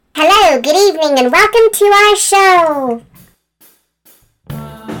Hello, good evening, and welcome to our show.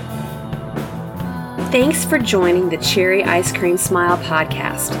 Thanks for joining the Cherry Ice Cream Smile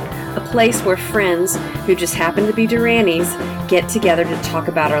podcast, a place where friends who just happen to be Durannies get together to talk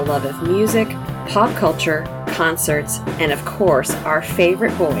about our love of music, pop culture, concerts, and of course, our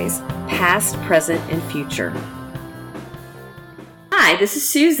favorite boys, past, present, and future. Hi, this is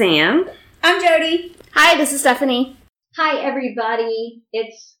Suzanne. I'm Jody. Hi, this is Stephanie. Hi, everybody.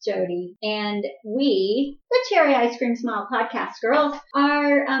 It's Jody. And we, the Cherry Ice Cream Smile podcast girls,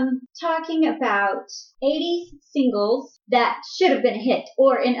 are talking about 80s singles that should have been a hit.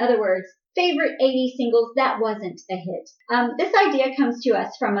 Or, in other words, favorite 80s singles that wasn't a hit. This idea comes to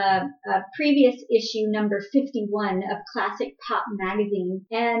us from a previous issue, number 51 of Classic Pop Magazine.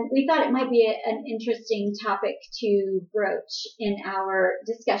 And we thought it might be an interesting topic to broach in our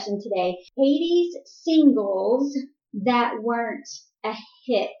discussion today. 80s singles that weren't a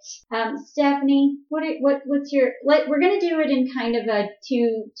hit. Stephanie, what's your? We're gonna do it in kind of a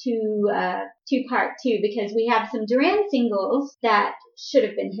two-part too, because we have some Duran singles that should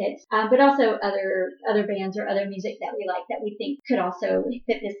have been hits, but also other bands or other music that we like that we think could also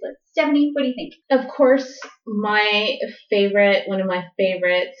fit this list. Stephanie, what do you think? Of course, one of my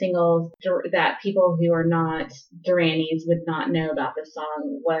favorite singles that people who are not Durannies would not know about this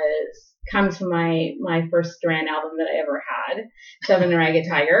song comes from my first Duran album that I ever had, Seven and Ragged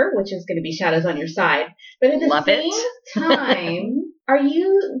Tiger, which is going to be Shadows on Your Side. But at the same time, are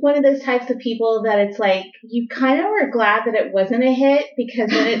you one of those types of people that it's like you kind of are glad that it wasn't a hit because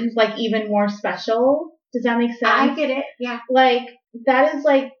then it's like even more special? Does that make sense? I get it. Yeah. Like that is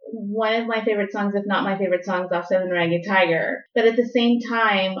like one of my favorite songs, if not my favorite songs, off Seven and Ragged Tiger. But at the same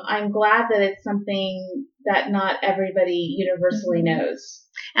time, I'm glad that it's something that not everybody universally knows.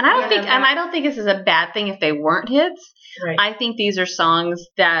 And I don't think this is a bad thing if they weren't hits. Right. I think these are songs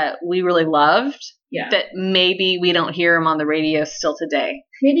that we really loved. Yeah. That maybe we don't hear them on the radio still today.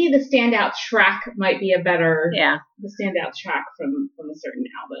 Maybe the standout track might be a better. Yeah. The standout track from a certain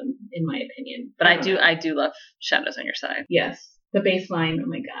album, in my opinion. But I do love Shadows on Your Side. Yes. The bass line. Oh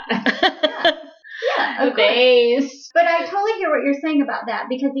my god. Yeah, the bass. But I totally hear what you're saying about that,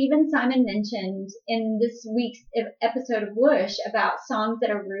 because even Simon mentioned in this week's episode of Whoosh about songs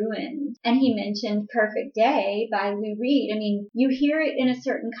that are ruined, and he mentioned Perfect Day by Lou Reed. I mean, you hear it in a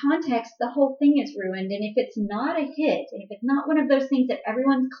certain context, the whole thing is ruined, and if it's not a hit, and if it's not one of those things that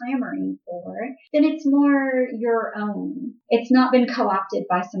everyone's clamoring for, then it's more your own. It's not been co-opted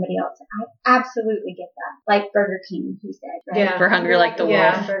by somebody else. I absolutely get that. Like Burger King, he said, right? Yeah, for Hungry Like the Wolf.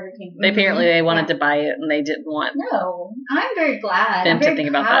 Yeah. Burger King. Apparently they wanted to buy it and they didn't want. No, I'm very glad. them I'm very to think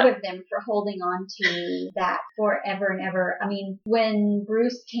about proud that. of them for holding on to that forever and ever. I mean, when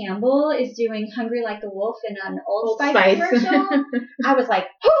Bruce Campbell is doing Hungry Like the Wolf in an Old Spice commercial, I was like,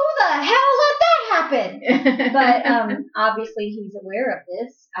 who the hell let that happen? But obviously he's aware of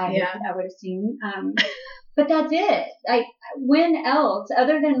this, I would assume. But that's it. When else,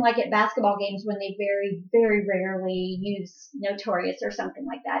 other than like at basketball games when they very, very rarely use Notorious or something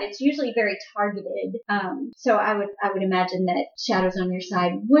like that, it's usually very targeted. So I would imagine that Shadows on Your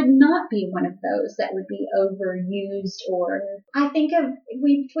Side would not be one of those that would be overused. Or I think of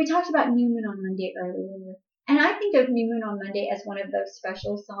we talked about New Moon on Monday earlier. And I think of New Moon on Monday as one of those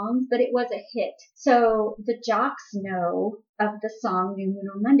special songs, but it was a hit. So the jocks know of the song New Moon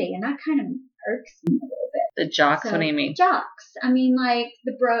on Monday, and that kind of irks me a little bit. The jocks? So, what do you mean? Jocks. I mean, like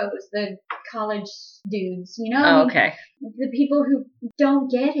the bros, the college dudes, you know? Oh, okay. The people who don't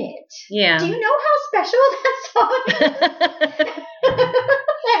get it. Yeah. Do you know how special that song is?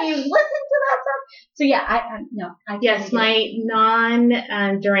 Have you listened to that song? So yeah, I yes, my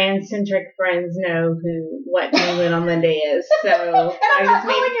non-Duran-centric friends know what New Moon on Monday is. So and I'm not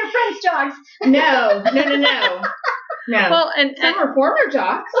calling your friends jocks. No. Well, and some are former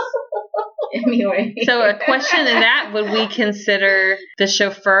jocks. Anyway. So a question in that, would we consider The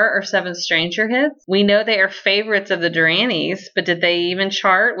Chauffeur or Seven Stranger hits? We know they are favorites of the Durannies, but did they even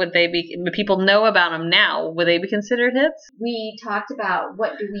chart? Would people know about them now? Would they be considered hits? We talked about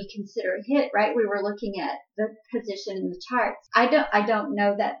what do we consider a hit, right? We were looking at the position in the charts. I don't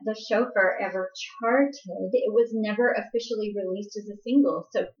know that The Chauffeur ever charted. It was never officially released as a single.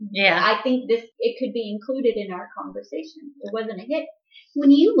 So yeah, I think it could be included in our conversation. It wasn't a hit.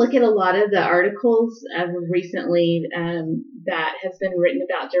 When you look at a lot of the articles recently that has been written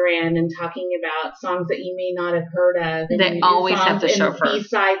about Duran and talking about songs that you may not have heard of, and they always have The Chauffeur.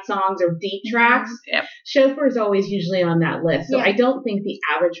 B-side songs or deep tracks. Yep. Chauffeur is always usually on that list. So Yeah. I don't think the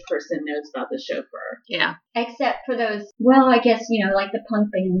average person knows about The Chauffeur. Yeah. Except for those, well, I guess, like the punk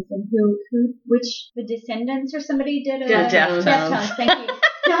bands and which the Descendants or somebody did a Deftones. Deftones, thank you.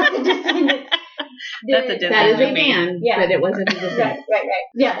 Not the Descendants. That's a That is a Descendant band, Yeah. but it wasn't a Right.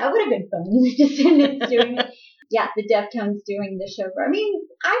 Yeah, that would have been fun. The Descendants doing it. Yeah, the Deftones doing the chauffeur. I mean,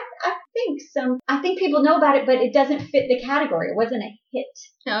 I think people know about it, but it doesn't fit the category. It wasn't a hit.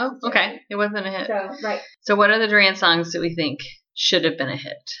 Oh, okay. It wasn't a hit. So, right. So what other Duran songs do we think should have been a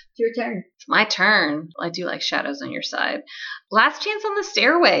hit? It's your turn. It's my turn. I do like Shadows on Your Side. Last Chance on the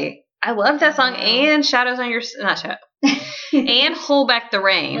Stairway. I love that song. And Shadows on Your... Not Shadows. And Hold Back the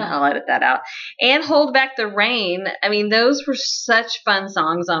Rain. Yeah. I'll edit that out. And Hold Back the Rain. I mean, those were such fun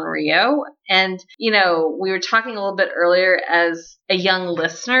songs on Rio. And, you know, we were talking a little bit earlier as a young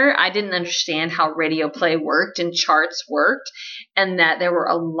listener, I didn't understand how radio play worked and charts worked, and that there were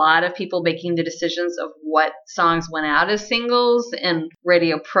a lot of people making the decisions of what songs went out as singles, and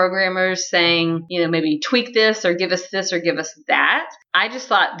radio programmers saying, you know, maybe tweak this or give us this or give us that. I just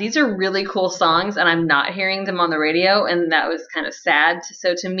thought these are really cool songs and I'm not hearing them on the radio, and that was kind of sad.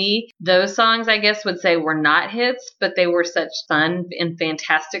 So to me, those songs I guess would say were not hits, but they were such fun and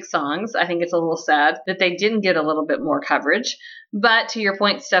fantastic songs. I think it's a little sad that they didn't get a little bit more coverage. But to your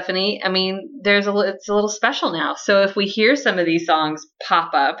point, Stephanie, I mean, it's a little special now. So if we hear some of these songs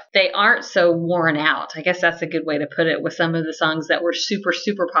pop up, they aren't so worn out. I guess that's a good way to put it. With some of the songs that were super,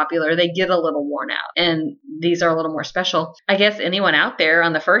 super popular, they get a little worn out. And these are a little more special. I guess anyone out there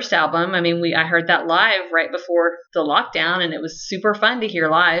on the first album, I mean, I heard that live right before the lockdown, and it was super fun to hear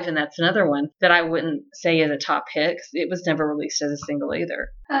live. And that's another one that I wouldn't say is a top hit, because it was never released as a single either.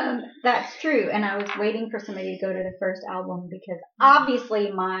 That's true. And I was waiting for somebody to go to the first album because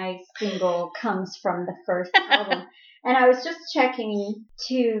obviously my single comes from the first album. And I was just checking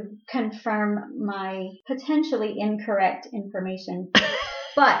to confirm my potentially incorrect information.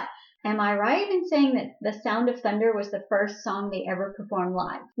 But am I right in saying that The Sound of Thunder was the first song they ever performed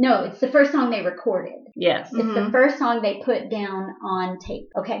live? No, it's the first song they recorded. Yes. It's the first song they put down on tape.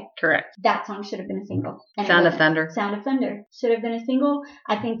 Okay. Correct. That song should have been a single. And Sound of Thunder. Sound of Thunder should have been a single.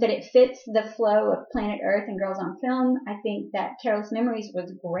 I think that it fits the flow of Planet Earth and Girls on Film. I think that Careless Memories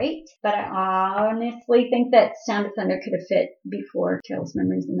was great, but I honestly think that Sound of Thunder could have fit before Careless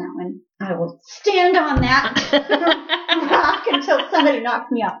Memories in that one. I will stand on that rock until somebody knocks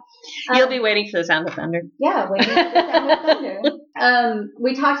me off. You'll be waiting for the Sound of Thunder. Yeah, waiting for the Sound of Thunder.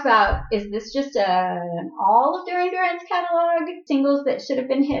 We talked about, is this just all of Duran Duran's catalog, singles that should have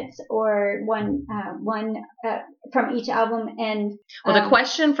been hits, or one from each album? And the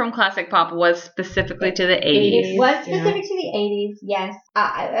question from Classic Pop was specifically to the 80s. It was specific to the 80s, yes.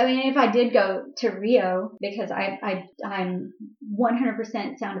 I mean, if I did go to Rio, because I'm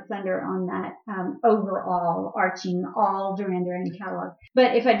 100% Sound of Thunder on that overall arching all Duran Duran catalog.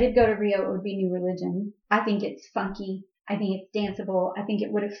 But if I did go to Rio, it would be New Religion. I think it's funky. I think it's danceable. I think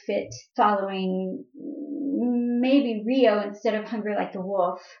it would have fit following maybe Rio instead of Hungry Like the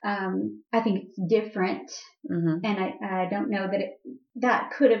Wolf. I think it's different. Mm-hmm. And I don't know that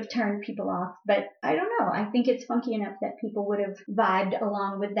that could have turned people off, but I don't know. I think it's funky enough that people would have vibed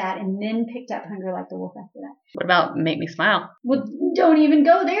along with that and then picked up Hungry Like the Wolf after that. What about Make Me Smile? Well, don't even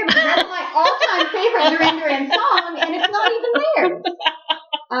go there, because that's my all-time favorite Duran Duran song, and it's not even there.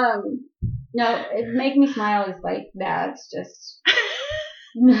 No, Make Me Smile is like that. It's just...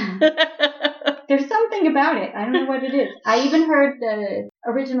 There's something about it. I don't know what it is. I even heard the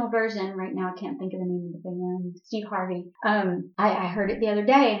original version. Right now I can't think of the name of the band. Steve Harvey. I heard it the other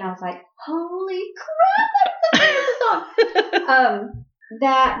day and I was like, holy crap, that's the name of the song.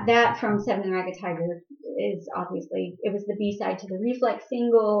 That from Seven and Ragged Tiger is obviously, it was the B-side to the Reflex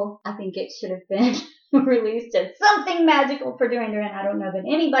single. I think it should have been released as something magical for Duran Duran. I don't know that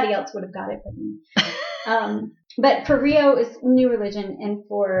anybody else would have got it but me. But for Rio is New Religion, and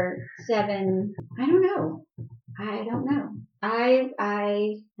for Seven, I don't know.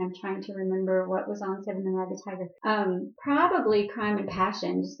 I'm trying to remember what was on Seven and Ragged Tiger. Probably Crime and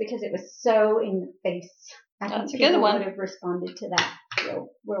Passion, just because it was so in the face. That's a good one. Would have responded to that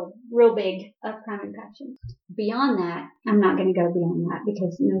real big of Crime and Passion. Beyond that, I'm not going to go beyond that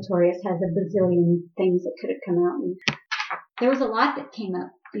because Notorious has a bazillion things that could have come out. And there was a lot that came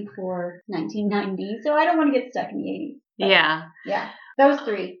up before 1990, so I don't want to get stuck in the 80s. But yeah. Those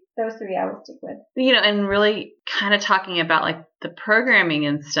three I will stick with. You know, and really kind of talking about like the programming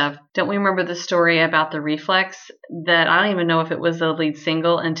and stuff. Don't we remember the story about the Reflex that I don't even know if it was the lead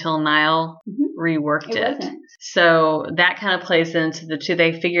single until Niall reworked it. Wasn't. So that kind of plays into the two.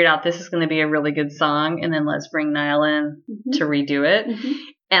 They figured out this is going to be a really good song, and then let's bring Niall in to redo it. Mm-hmm.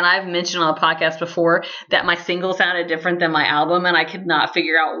 And I've mentioned on a podcast before that my single sounded different than my album, and I could not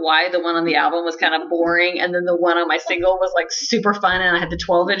figure out why the one on the album was kind of boring, and then the one on my single was like super fun, and I had the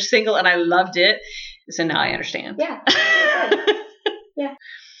 12-inch single, and I loved it. So now I understand. Yeah.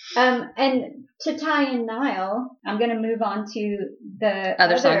 And to tie in Niall, I'm going to move on to the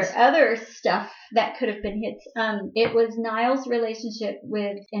other stuff that could have been hits. It was Niall's relationship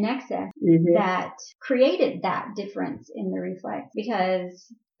with INXS that created that difference in the reflex,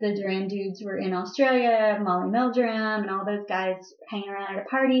 because the Duran dudes were in Australia, Molly Meldrum and all those guys hanging around at a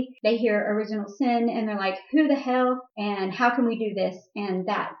party. They hear Original Sin and they're like, who the hell? And how can we do this? And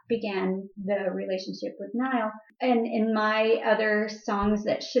that began the relationship with Niall. And in my other songs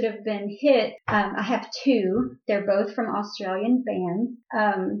that should have been hit, I have two. They're both from Australian bands.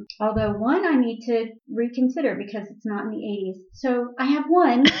 Although one I need to reconsider because it's not in the 80s. So I have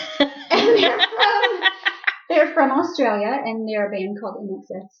one. And they're from Australia, and they're a band called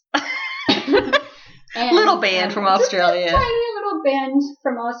INXS. Little band from Australia. Just a tiny little band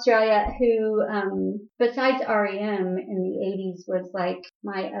from Australia who, besides REM in the 80s, was like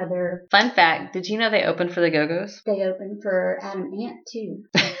my other... Fun fact, did you know they opened for the Go-Go's? They opened for Adam Ant, too,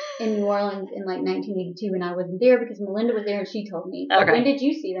 in New Orleans in like 1982, and I wasn't there because Melinda was there and she told me. Okay. When did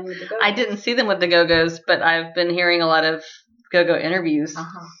you see them with the Go-Go's? I didn't see them with the Go-Go's, but I've been hearing a lot of Go-Go interviews.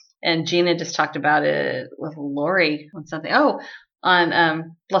 Uh-huh. And Gina just talked about it with Lori on something. Oh,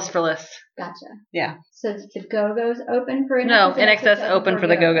 on Lust for List. Gotcha. Yeah. So the Go-Go's open for INXS? No, INXS opened for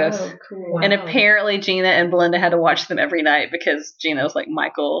the Go-Go's. Oh, cool. Wow. And apparently Gina and Belinda had to watch them every night because Gina was like,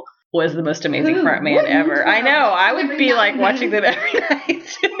 Michael was the most amazing front man ever. I know. I would be like watching them every night.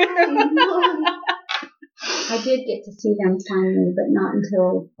 I did get to see them finally, but not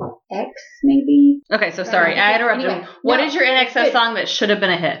until X, maybe. Okay, so sorry. I interrupted. Anyway, What is your INXS song that should have been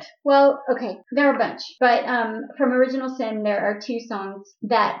a hit? Well, okay, there are a bunch. But from Original Sin, there are two songs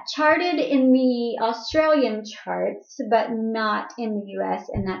that charted in the Australian charts, but not in the US,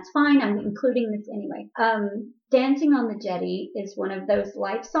 and that's fine. I'm including this anyway. Dancing on the Jetty is one of those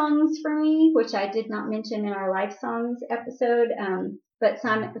life songs for me, which I did not mention in our life songs episode. But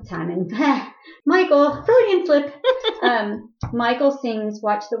Michael, Freudian slip. Michael sings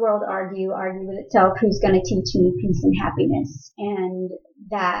Watch the World Argue with Itself, who's going to teach me peace and happiness. And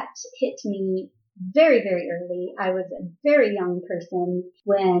that hit me very, very early. I was a very young person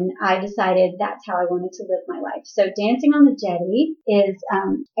when I decided that's how I wanted to live my life. So Dancing on the Jetty is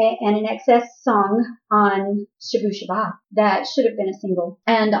an INXS song on Shabu Shaba that should have been a single.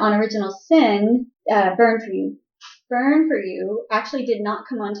 And on Original Sin, Burn For You. Burn For You actually did not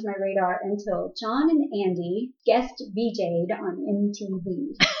come onto my radar until John and Andy guest VJ'd on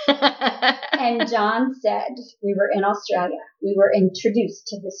MTV. And John said, we were in Australia. We were introduced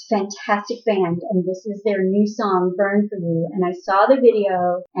to this fantastic band, and this is their new song, Burn For You. And I saw the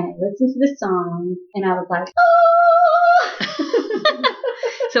video, and I listened to the song, and I was like, oh!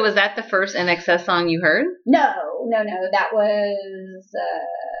 So was that the first INXS song you heard? No. That was...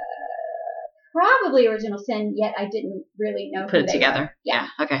 probably Original Sin, yet I didn't really know Put who it they together. were. Yeah.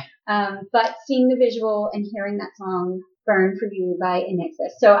 Okay. But seeing the visual and hearing that song, Burn For You by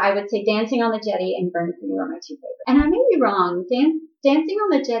INXS. So I would say Dancing on the Jetty and Burn For You are my two favorites. And I may be wrong. Dancing on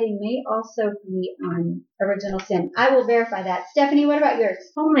the Jetty may also be on Original Sin. I will verify that. Stephanie, what about yours?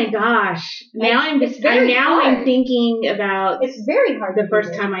 Oh my gosh. I'm hard. thinking about It's very hard. the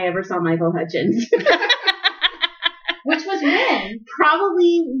first time I ever saw Michael Hutchence. Which was when?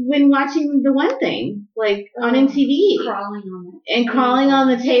 Probably when watching The One Thing, like on MTV. Crawling on it. And crawling on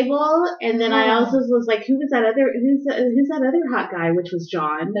the table. And then I also was like, who's that other hot guy, which was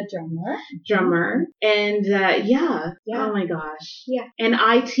John. The drummer. And yeah. Oh my gosh. Yeah. And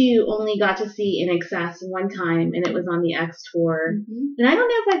I too only got to see INXS one time, and it was on the X tour. Mm-hmm. And I don't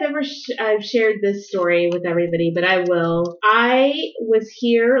know if I've ever I've shared this story with everybody, but I will. I was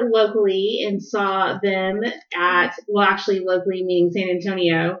here locally and saw them actually locally meaning San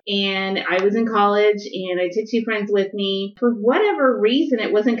Antonio, and I was in college and I took two friends with me. For whatever reason,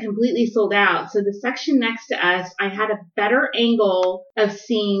 it wasn't completely sold out. So the section next to us, I had a better angle of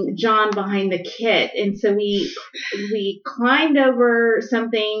seeing John behind the kit. And so we climbed over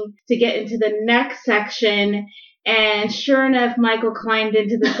something to get into the next section. And sure enough, Michael climbed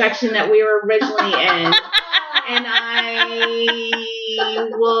into the section that we were originally in. And I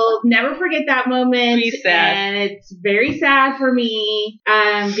will never forget that moment. Be sad. And it's very sad for me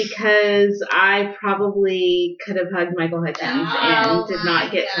because I probably could have hugged Michael Hutchence and did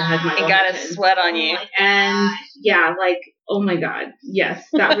not get to hug Michael It got Hutchence. a sweat on you. And yeah, like, oh my God. Yes,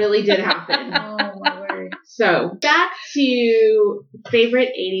 that really did happen. Oh my word. So back to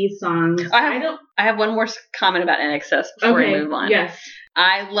favorite 80s songs. I have one more comment about INXS before we move on. Yes.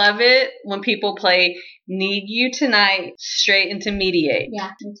 I love it when people play Need You Tonight straight into Mediate. Yeah.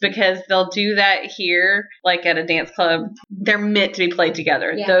 Because they'll do that here, like at a dance club. They're meant to be played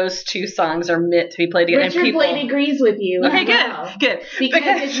together. Yeah. Those two songs are meant to be played together. Richard Blade agrees with you. Okay, as good, well. good.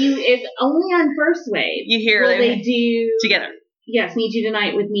 Because if only on First Wave You hear will they do together. Yes, Need You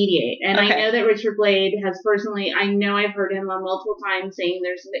Tonight with Mediate. And Okay. I know that Richard Blade has personally, I know I've heard him on multiple times saying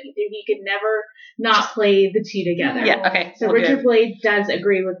he could never not play the two together. Yeah, okay. So well, Richard good. Blade does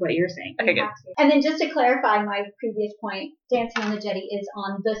agree with what you're saying. Okay, good. And then just to clarify my previous point, Dancing on the Jetty is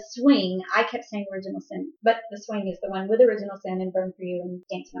on The Swing. I kept saying Original Sin, but The Swing is the one with Original Sin and Burn For You and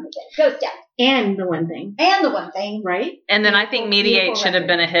Dancing on the Jetty. Go Steph. And The One Thing. And The One Thing. Right? And then I think Mediate Beautiful should have record.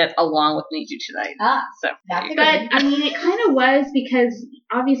 been a hit along with Need You Tonight. Ah, So that's a good But, one. I mean, it kind of was because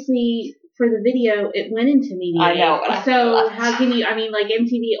obviously for the video, it went into Mediate. I know. So how can you, I mean, like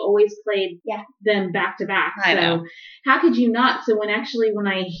MTV always played them back to back. I So know. how could you not? So when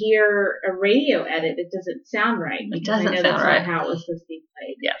I hear a radio edit, it doesn't sound right. It because doesn't I know sound that's right. not how it was supposed to be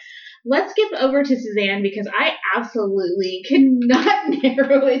played. Yes. Let's skip over to Suzanne because I absolutely cannot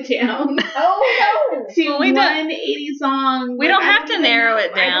narrow it down Oh, no. to Well, we one don't- 80s song. We Like, don't I have to even narrow know-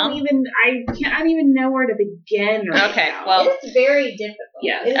 it down. I can't even know where to begin. Right Okay, now. well- It's very difficult.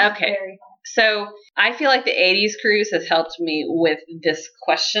 Yes. It is Okay. very hard. So I feel like the 80s cruise has helped me with this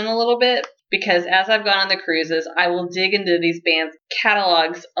question a little bit because as I've gone on the cruises, I will dig into these bands'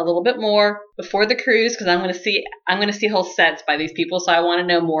 catalogs a little bit more before the cruise because I'm going to see whole sets by these people, so I want to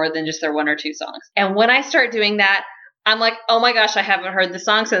know more than just their one or two songs. And when I start doing that, I'm like, oh my gosh, I haven't heard the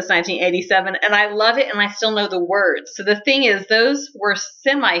song since 1987, and I love it, and I still know the words. So the thing is, those were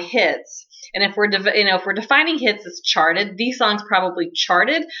semi-hits. And if we're defining hits as charted, these songs probably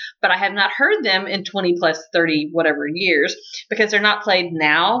charted, but I have not heard them in 20 plus 30 whatever years because they're not played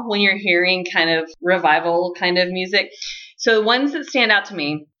now when you're hearing kind of revival kind of music. So the ones that stand out to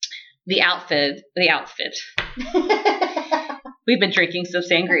me, the outfit. We've been drinking some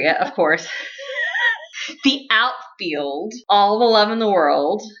sangria, of course. The Outfield, All the Love in the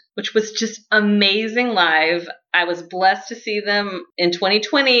World, which was just amazing live. I was blessed to see them in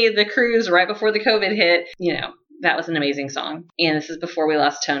 2020, the cruise right before the COVID hit. You know, that was an amazing song. And this is before we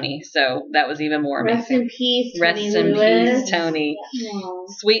lost Tony, so that was even more amazing. Rest in peace, Rest Tony in Lewis. peace, Tony. Aw.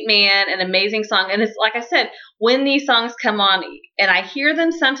 Sweet man, an amazing song. And it's like I said, when these songs come on, and I hear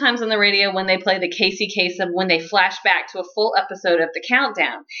them sometimes on the radio when they play the Casey Kasem, when they flash back to a full episode of The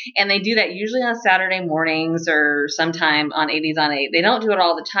Countdown. And they do that usually on Saturday mornings or sometime on 80s on 8. They don't do it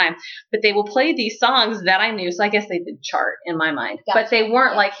all the time, but they will play these songs that I knew. So I guess they did chart in my mind. Gotcha. But they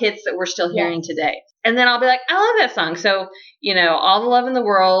weren't like hits that we're still hearing today. And then I'll be like, I love that song. So, you know, All the Love in the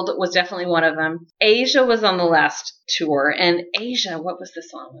World was definitely one of them. Asia was on the last tour. And Asia, what was the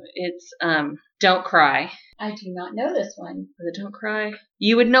song? It's Don't Cry. I do not know this one. Was it Don't Cry?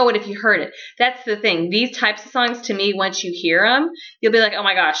 You would know it if you heard it. That's the thing. These types of songs, to me, once you hear them, you'll be like, oh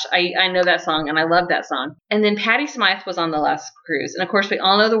my gosh, I know that song and I love that song. And then Patti Smythe was on the last cruise. And of course, we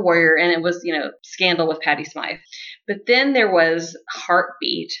all know The Warrior, and it was, you know, Scandal with Patti Smythe. But then there was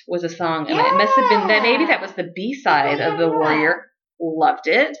Heartbeat was a song. And it must have been that. Maybe that was the B-side of The Warrior. Loved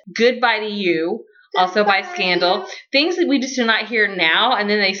it. Goodbye to You. Also by Scandal. Things that we just do not hear now, and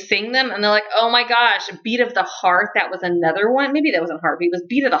then they sing them, and they're like, oh my gosh, Beat of the Heart, that was another one. Maybe that wasn't Heartbeat, it was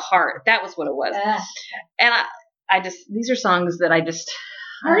Beat of the Heart. That was what it was. And I just, these are songs that I just...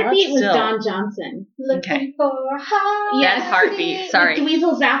 Heartbeat was still. Don Johnson. Looking Okay. for a heart. That's Heartbeat, sorry. With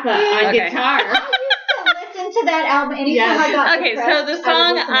Dweezil Zappa on Okay. guitar. I used to listen to that album anytime Yes. I got Okay, so depressed, the I would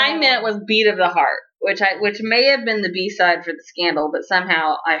song listen to I that meant one. was Beat of the Heart, which may have been the B-side for the Scandal, but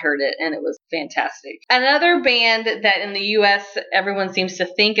somehow I heard it and it was fantastic. Another band that in the U.S. everyone seems to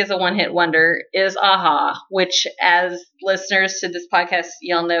think is a one-hit wonder is a-ha, which as listeners to this podcast,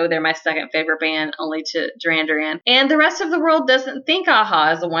 y'all know they're my second favorite band, only to Duran Duran. And the rest of the world doesn't think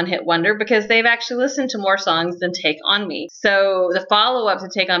a-ha is a one-hit wonder because they've actually listened to more songs than Take On Me. So the follow-up to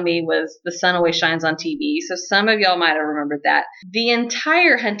Take On Me was The Sun Always Shines on TV. So some of y'all might have remembered that. The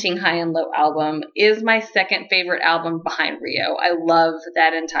entire Hunting High and Low album is my second favorite album behind Rio. I love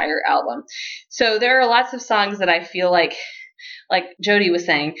that entire album. So there are lots of songs that I feel like Jody was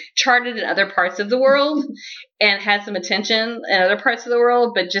saying, charted in other parts of the world and had some attention in other parts of the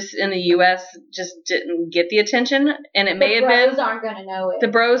world, but just in the U.S. just didn't get the attention. And it may have been... The bros aren't going to know it. The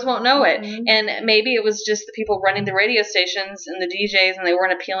bros won't know it. Mhm. And maybe it was just the people running the radio stations and the DJs and they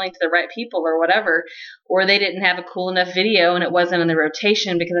weren't appealing to the right people or whatever, or they didn't have a cool enough video and it wasn't in the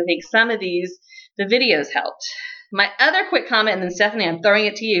rotation because I think some of these, the videos helped. My other quick comment, and then Stephanie, I'm throwing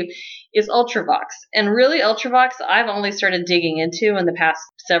it to you, is Ultravox. And really, Ultravox, I've only started digging into in the past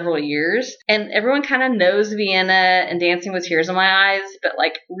several years. And everyone kind of knows Vienna and Dancing with Tears in My Eyes, but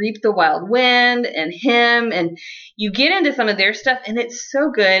like Reap the Wild Wind and Him, and you get into some of their stuff, and it's so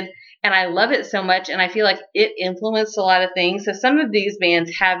good. And I love it so much, and I feel like it influenced a lot of things. So some of these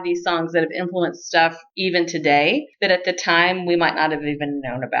bands have these songs that have influenced stuff even today that at the time we might not have even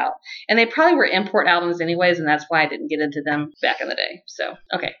known about. And they probably were import albums anyways, and that's why I didn't get into them back in the day. So,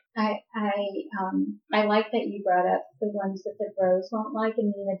 okay. I like that you brought up the ones that the bros won't like,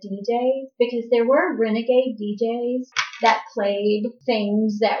 and then the DJs, because there were renegade DJs that played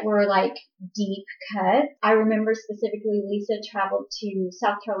things that were like deep cut. I remember specifically Lisa traveled to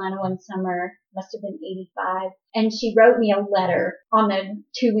South Carolina one summer, must have been 85, and she wrote me a letter on the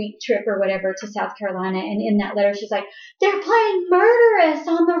 2-week trip or whatever to South Carolina, and in that letter she's like, they're playing Murderous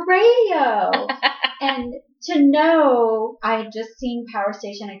on the radio. And to know, I had just seen Power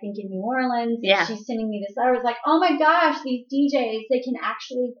Station, I think, in New Orleans. Yeah. She's sending me this letter. I was like, oh my gosh, these DJs, they can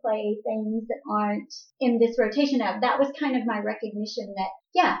actually play things that aren't in this rotation. Now, that was kind of my recognition that,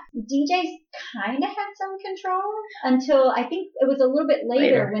 yeah, DJs kind of had some control until I think it was a little bit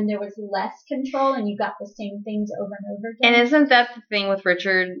later when there was less control and you got the same things over and over again. And isn't that the thing with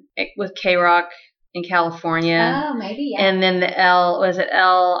Richard, with K-Rock in California? Oh, maybe, yeah. And then the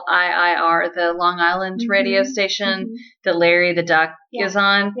LIIR, the Long Island radio station that Larry the Duck is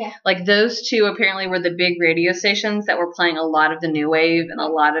on. Yeah. Like those two apparently were the big radio stations that were playing a lot of the new wave and a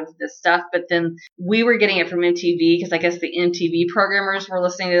lot of this stuff. But then we were getting it from MTV because I guess the MTV programmers were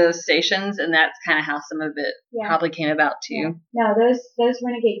listening to those stations, and that's kind of how some of it probably came about too. Yeah. No, those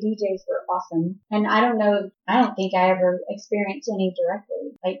Renegade DJs were awesome. And I don't think I ever experienced any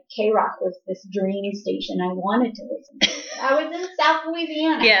directly. Like K-Rock was this dream station I wanted to listen to. I was in South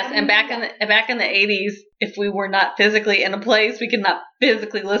Louisiana. Yes, and back in the 80s, if we were not physically in a place, we could not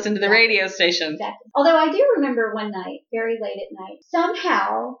physically listen to the radio station. Exactly. Although I do remember one night, very late at night,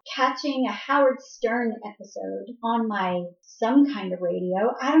 somehow catching a Howard Stern episode on my some kind of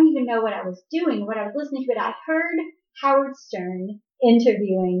radio. I don't even know what I was doing, what I was listening to, but I heard Howard Stern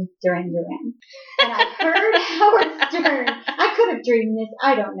interviewing Duran Duran. And I heard Howard Stern. I could have dreamed this.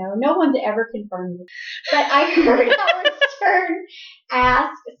 I don't know. No one's ever confirmed it. But I heard Howard Stern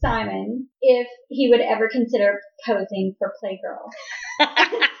ask Simon if he would ever consider posing for Playgirl.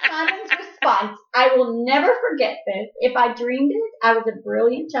 And Simon's response, I will never forget this. If I dreamed it, I was a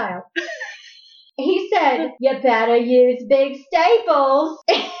brilliant child. He said, you better use big staples.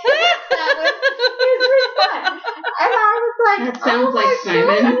 That was his response. And I was like, that sounds like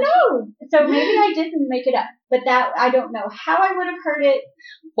Simon. No. So maybe I didn't make it up. But that, I don't know how I would have heard it.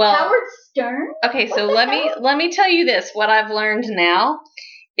 Well, Howard Stern? Okay, so let me tell you this. What I've learned now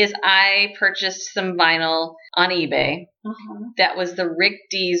is I purchased some vinyl on eBay. That was the Rick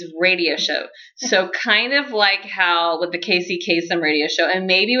Dees radio show. So kind of like how with the Casey Kasem radio show, and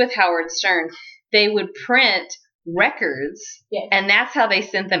maybe with Howard Stern, they would print records, and that's how they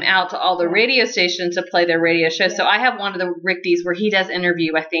sent them out to all the radio stations to play their radio show. So I have one of the Rick Dees where he does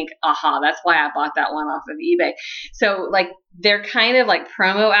interview, I think, that's why I bought that one off of eBay. So like they're kind of like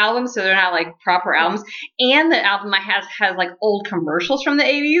promo albums, so they're not like proper albums. And the album has like old commercials from the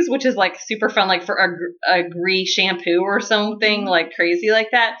 80s, which is like super fun, like for a Gree shampoo or something like crazy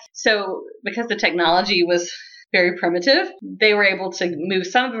like that. So because the technology was very primitive, they were able to move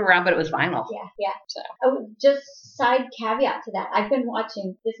some of it around, but it was vinyl. Yeah. So. Oh, just side caveat to that. I've been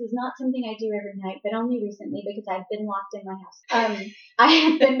watching, this is not something I do every night, but only recently because I've been locked in my house. I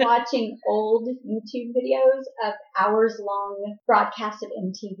have been watching old YouTube videos of hours-long broadcasts of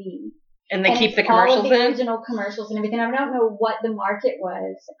MTV. And they keep the commercials all of the in? original commercials and everything. I don't know what the market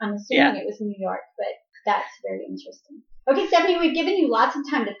was. I'm assuming it was New York, but that's very interesting. Okay, Stephanie, we've given you lots of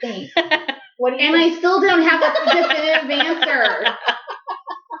time to think. What do you think? I still don't have a definitive answer.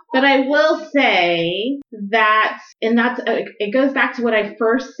 But I will say that, and it goes back to what I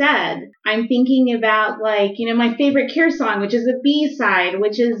first said. I'm thinking about my favorite Cure song, which is a B-side,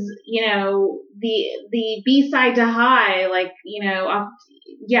 which is, the B-side to High, I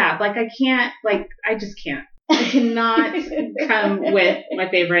can't, I just can't. I cannot come with my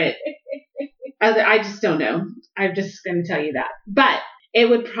favorite. I just don't know. I'm just going to tell you that. But it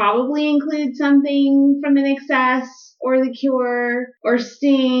would probably include something from INXS or The Cure or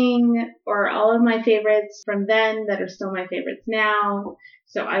Sting are all of my favorites from then that are still my favorites now.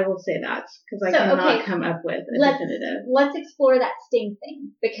 So I will say that because I cannot come up with a definitive. Let's explore that Sting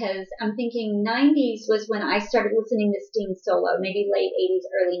thing because I'm thinking 90s was when I started listening to Sting solo, maybe late 80s,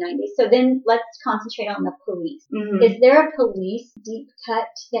 early 90s. So then let's concentrate on the Police. Mm-hmm. Is there a Police deep cut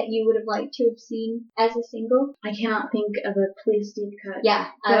that you would have liked to have seen as a single? I cannot think of a Police deep cut.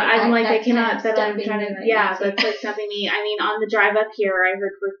 Yeah. So I'm like, I cannot, kind of that I'm trying to, yeah, that's like something me. I mean, on the drive up here, I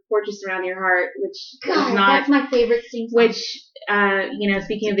heard Fortress Around Your Heart, which is not. That's my favorite Sting song. Which,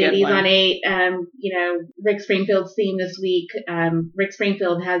 speaking of the 80s on 8, Rick Springfield's theme this week, Rick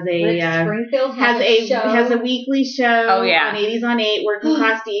Springfield has a weekly show on 80s on 8, working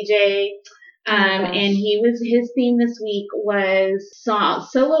class DJ. And his theme this week was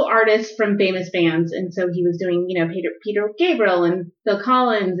solo artists from famous bands. And so he was doing, Peter Gabriel and Phil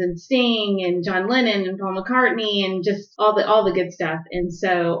Collins and Sting and John Lennon and Paul McCartney and just all the good stuff. And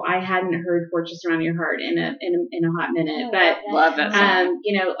so I hadn't heard Fortress Around Your Heart in a hot minute, but love that song.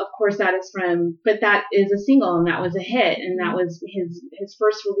 Of course that is a single and that was a hit. And that was his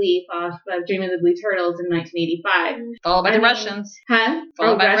first relief off of Dream of the Blue Turtles in 1985. Followed by the Russians. Huh?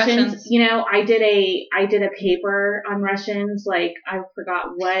 Followed by Russians. I did a paper on Russians, like I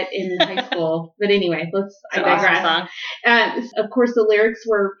forgot what in high school, but anyway, I digress. Awesome. Of course, the lyrics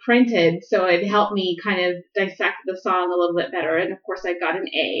were printed, so it helped me kind of dissect the song a little bit better. And of course, I got an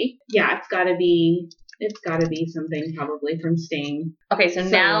A. Yeah, it's got to be something probably from Sting. Okay, so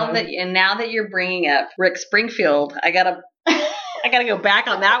now that you're bringing up Rick Springfield, I gotta go back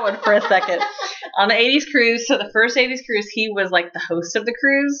on that one for a second. On the 80s cruise, so the first 80s cruise, he was like the host of the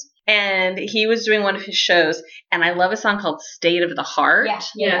cruise, and he was doing one of his shows, and I love a song called State of the Heart.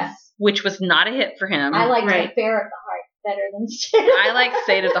 Yes. Which was not a hit for him. I like Affair of the Heart better than State of the Heart. I like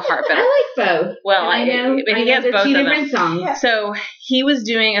State of the Heart better. I like both. Well, I know he has both two of different them. songs. Yeah. So he was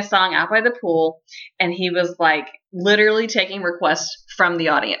doing a song out by the pool, and he was like literally taking requests from the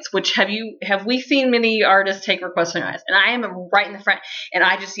audience. Which have we seen many artists take requests from the audience? And I am right in the front, and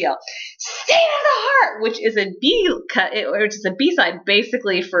I just yell, "State of the Heart," which is a B-side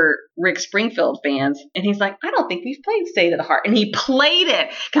basically for Rick Springfield fans. And he's like, "I don't think we've played State of the Heart," and he played it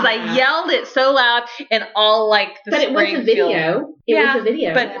because I yelled it so loud, and all like the But it was a video. It was a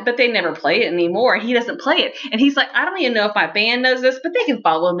video. But they never play it anymore. He doesn't play it, and he's like, "I don't even know if my band knows this, but they can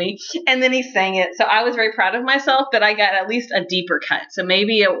follow me." And then he sang it. So I was very proud of myself that I got at least a deeper cut. So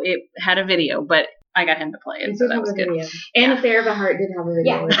maybe it had a video, but I got him to play it, so that was good. Video. And Affair of the Heart did have a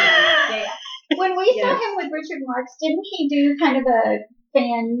video. Yeah. When we saw him with Richard Marx, didn't he do kind of a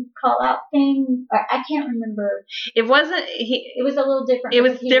fan call out thing? I can't remember. It wasn't. It was a little different. It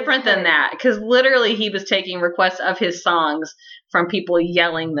was different than that because literally he was taking requests of his songs from people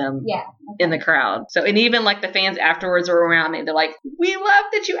yelling them in the crowd. So, and even like the fans afterwards were around me. They're like, "We love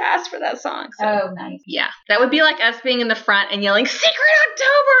that you asked for that song." So, oh, nice. Yeah, that would be like us being in the front and yelling "Secret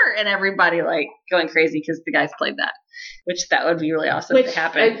October" and everybody like going crazy because the guys played that. Which that would be really awesome to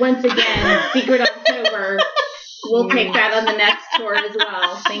happen. Once again, Secret October. We'll take that on the next tour as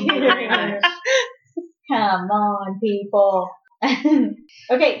well. Thank you very much. Come on, people.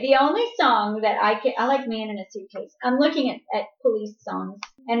 Okay, the only song that I like Man in a Suitcase. I'm looking at Police songs.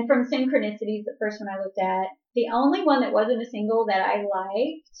 And from Synchronicities, the first one I looked at, the only one that wasn't a single that I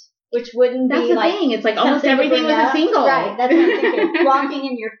liked, which wouldn't that's be the like... thing. It's like almost everything was a single. Right, that's what I'm thinking. Walking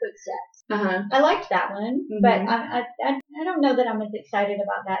in Your Footsteps. Uh-huh. I liked that one, but I don't know that I'm as excited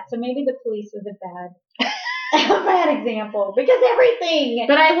about that. So maybe the Police was a bad example because everything.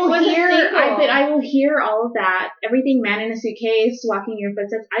 But I will hear all of that. Everything, Man in a Suitcase, Walking Your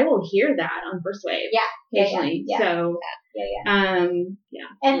Footsteps. I will hear that on First Wave. Yeah. So.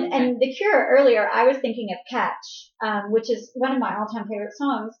 And The Cure earlier, I was thinking of Catch, which is one of my all-time favorite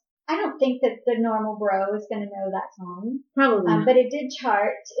songs. I don't think that the normal bro is going to know that song. Probably. But it did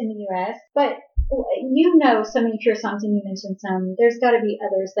chart in the U.S. But you know so many Cure songs, and you mentioned some. There's got to be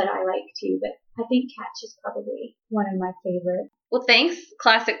others that I like too, but I think Catch is probably one of my favorites. Well, thanks,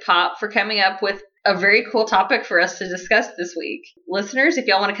 Classic Pop, for coming up with a very cool topic for us to discuss this week. Listeners, if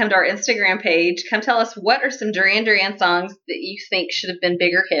y'all want to come to our Instagram page, come tell us what are some Duran Duran songs that you think should have been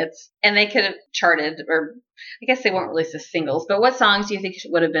bigger hits, and they could have charted, or I guess they weren't released as singles, but what songs do you think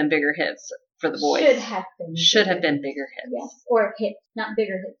would have been bigger hits for the boys? Should have been bigger hits. Yes, or hits, not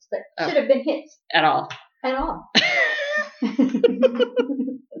bigger hits, but should have been hits. At all.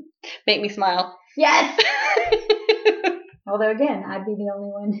 Make me smile. Yes! Although, again, I'd be the only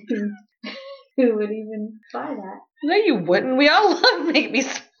one who would even buy that. No, you wouldn't. We all love Make Me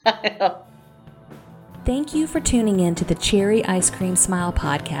Smile. Thank you for tuning in to the Cherry Ice Cream Smile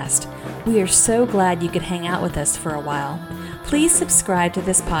podcast. We are so glad you could hang out with us for a while. Please subscribe to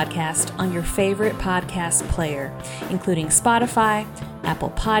this podcast on your favorite podcast player, including Spotify,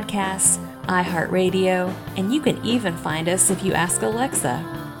 Apple Podcasts, iHeartRadio, and you can even find us if you ask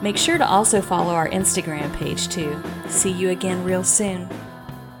Alexa. Make sure to also follow our Instagram page too. See you again real soon.